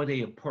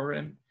holiday of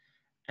Purim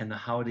and the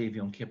holiday of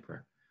Yom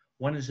Kippur.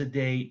 One is a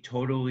day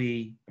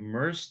totally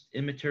immersed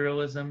in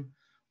materialism.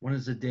 One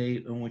is a day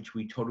in which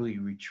we totally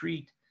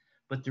retreat.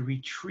 But the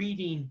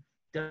retreating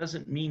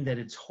doesn't mean that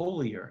it's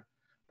holier.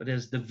 But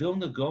as the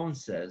Vilna Gaon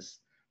says,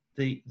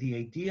 the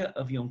idea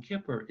of Yom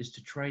Kippur is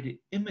to try to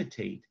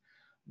imitate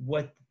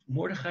what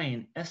Mordechai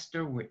and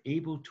Esther were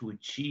able to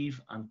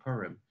achieve on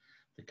Purim,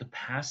 the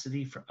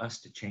capacity for us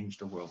to change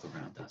the world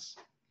around us.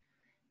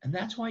 And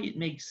that's why it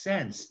makes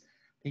sense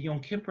that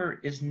Yom Kippur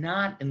is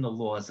not in the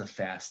laws of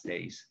fast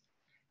days,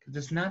 because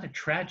it's not a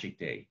tragic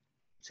day.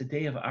 It's a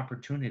day of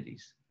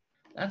opportunities.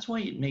 That's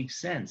why it makes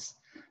sense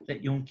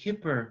that Yom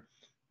Kippur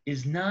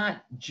is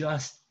not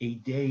just a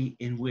day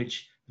in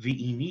which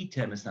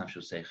V'initem es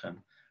nafshosechem,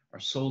 our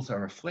souls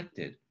are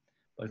afflicted,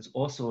 but it's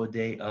also a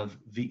day of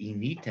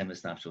V'initem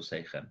es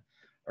nafshosechem,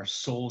 our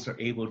souls are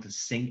able to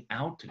sing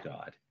out to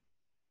God.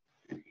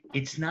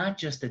 It's not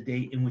just a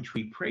day in which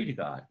we pray to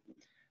God,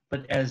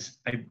 but as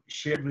I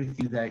shared with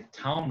you that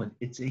Talmud,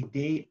 it's a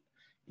day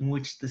in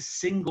which the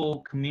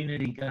single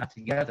community got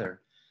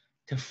together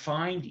to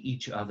find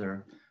each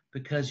other,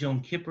 because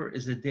Yom Kippur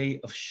is a day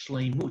of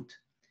shleimut.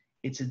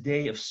 It's a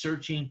day of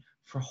searching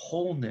for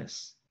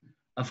wholeness,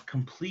 of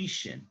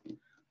completion,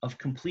 of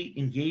complete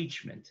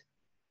engagement.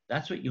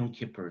 That's what Yom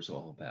Kippur is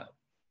all about.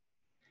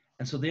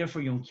 And so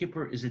therefore Yom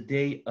Kippur is a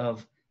day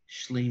of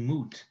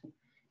shleimut.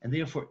 And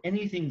therefore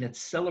anything that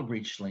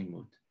celebrates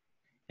shleimut,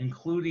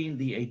 including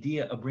the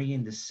idea of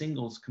bringing the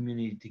singles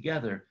community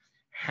together,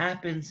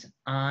 happens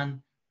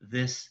on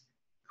this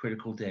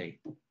critical day.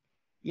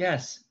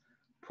 Yes,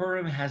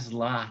 Purim has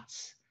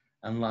lots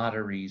and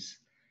lotteries,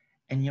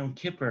 and Yom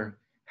Kippur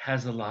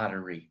has a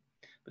lottery,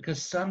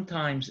 because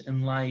sometimes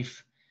in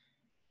life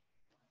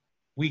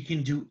we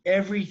can do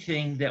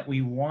everything that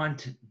we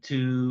want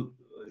to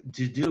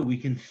do. We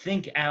can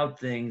think out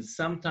things.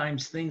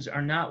 Sometimes things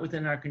are not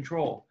within our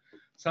control.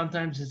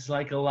 Sometimes it's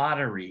like a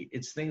lottery.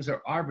 Things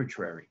are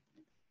arbitrary.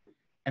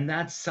 And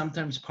that's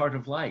sometimes part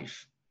of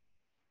life.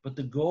 But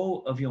the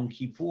goal of Yom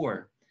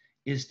Kippur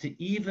is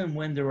to, even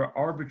when there are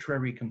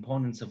arbitrary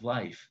components of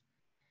life,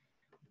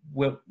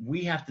 what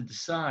we have to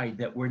decide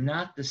that we're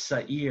not the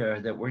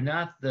sa'ir, that we're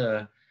not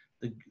the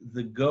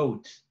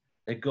goat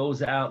that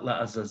goes out,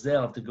 la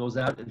azazel, that goes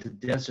out into the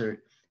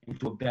desert,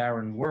 into a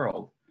barren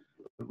world,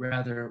 but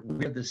rather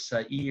we're the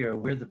sa'ir,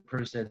 we're the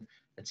person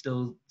that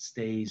still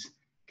stays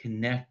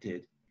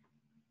connected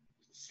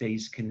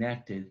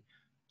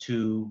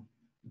to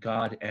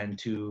God and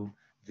to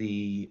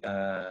the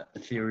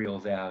ethereal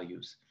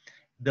values.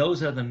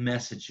 Those are the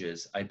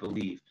messages, I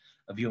believe,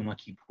 of Yom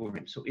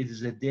Kippurim. So it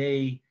is a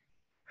day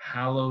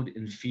hallowed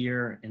in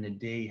fear and a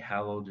day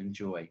hallowed in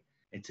joy.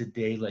 It's a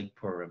day like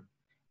Purim.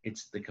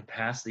 It's the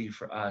capacity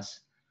for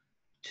us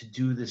to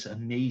do this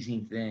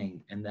amazing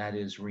thing, and that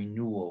is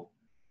renewal.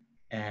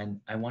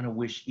 And I want to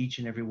wish each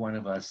and every one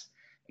of us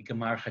a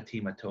Gemar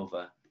Chatima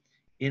Tova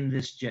in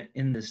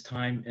this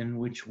time in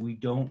which we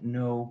don't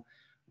know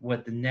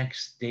what the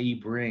next day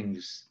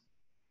brings.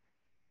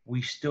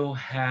 We still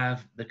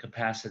have the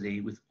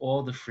capacity, with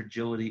all the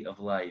fragility of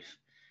life,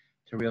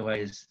 to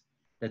realize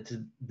that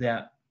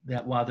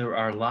while there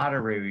are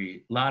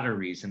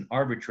lotteries and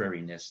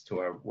arbitrariness to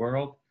our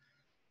world,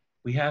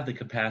 we have the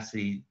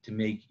capacity to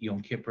make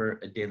Yom Kippur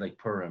a day like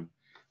Purim,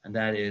 and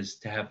that is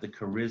to have the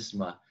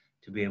charisma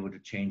to be able to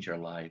change our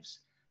lives.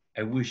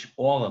 I wish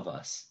all of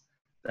us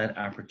that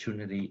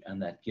opportunity and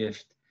that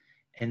gift,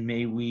 and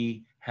may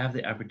we have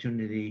the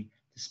opportunity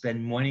to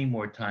spend many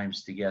more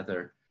times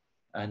together,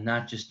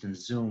 not just in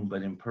Zoom,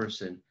 but in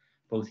person,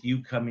 both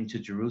you coming to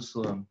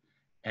Jerusalem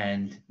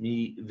and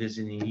me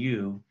visiting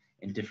you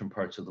in different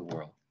parts of the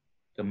world.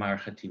 Gemar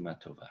Chatima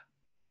Tova.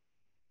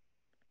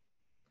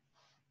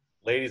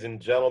 Ladies and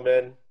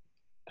gentlemen,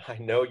 I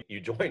know you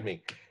join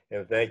me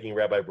in thanking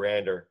Rabbi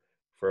Brander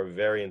for a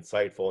very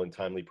insightful and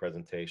timely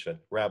presentation.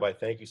 Rabbi,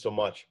 thank you so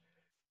much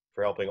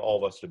for helping all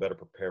of us to better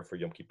prepare for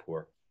Yom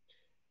Kippur.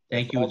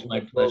 Thank you, it's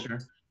my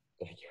pleasure.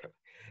 Thank you.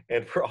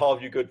 And for all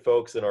of you good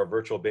folks in our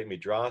virtual Beit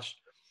Midrash,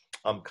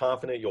 I'm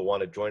confident you'll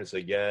want to join us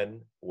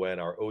again when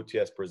our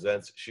OTS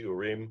Presents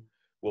Shiurim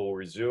will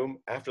resume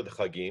after the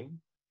Chagim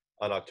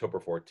on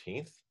October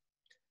 14th.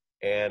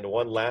 And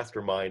one last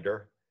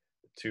reminder,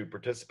 to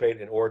participate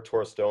in Or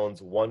Torah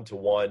Stone's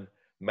one-to-one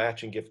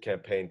matching gift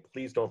campaign,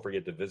 please don't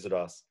forget to visit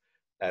us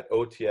at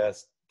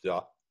ots.org.il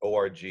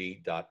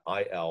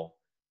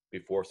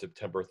before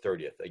September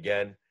 30th.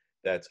 Again,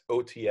 that's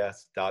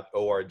ots.org.il.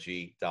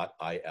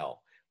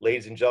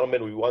 Ladies and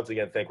gentlemen, we once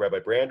again thank Rabbi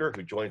Brander,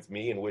 who joins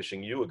me in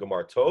wishing you a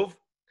Gemar Tov.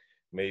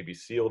 May you be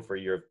sealed for a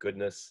year of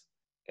goodness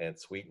and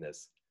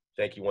sweetness.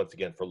 Thank you once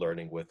again for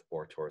learning with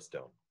Or Torah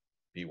Stone.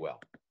 Be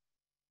well.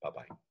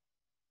 Bye-bye.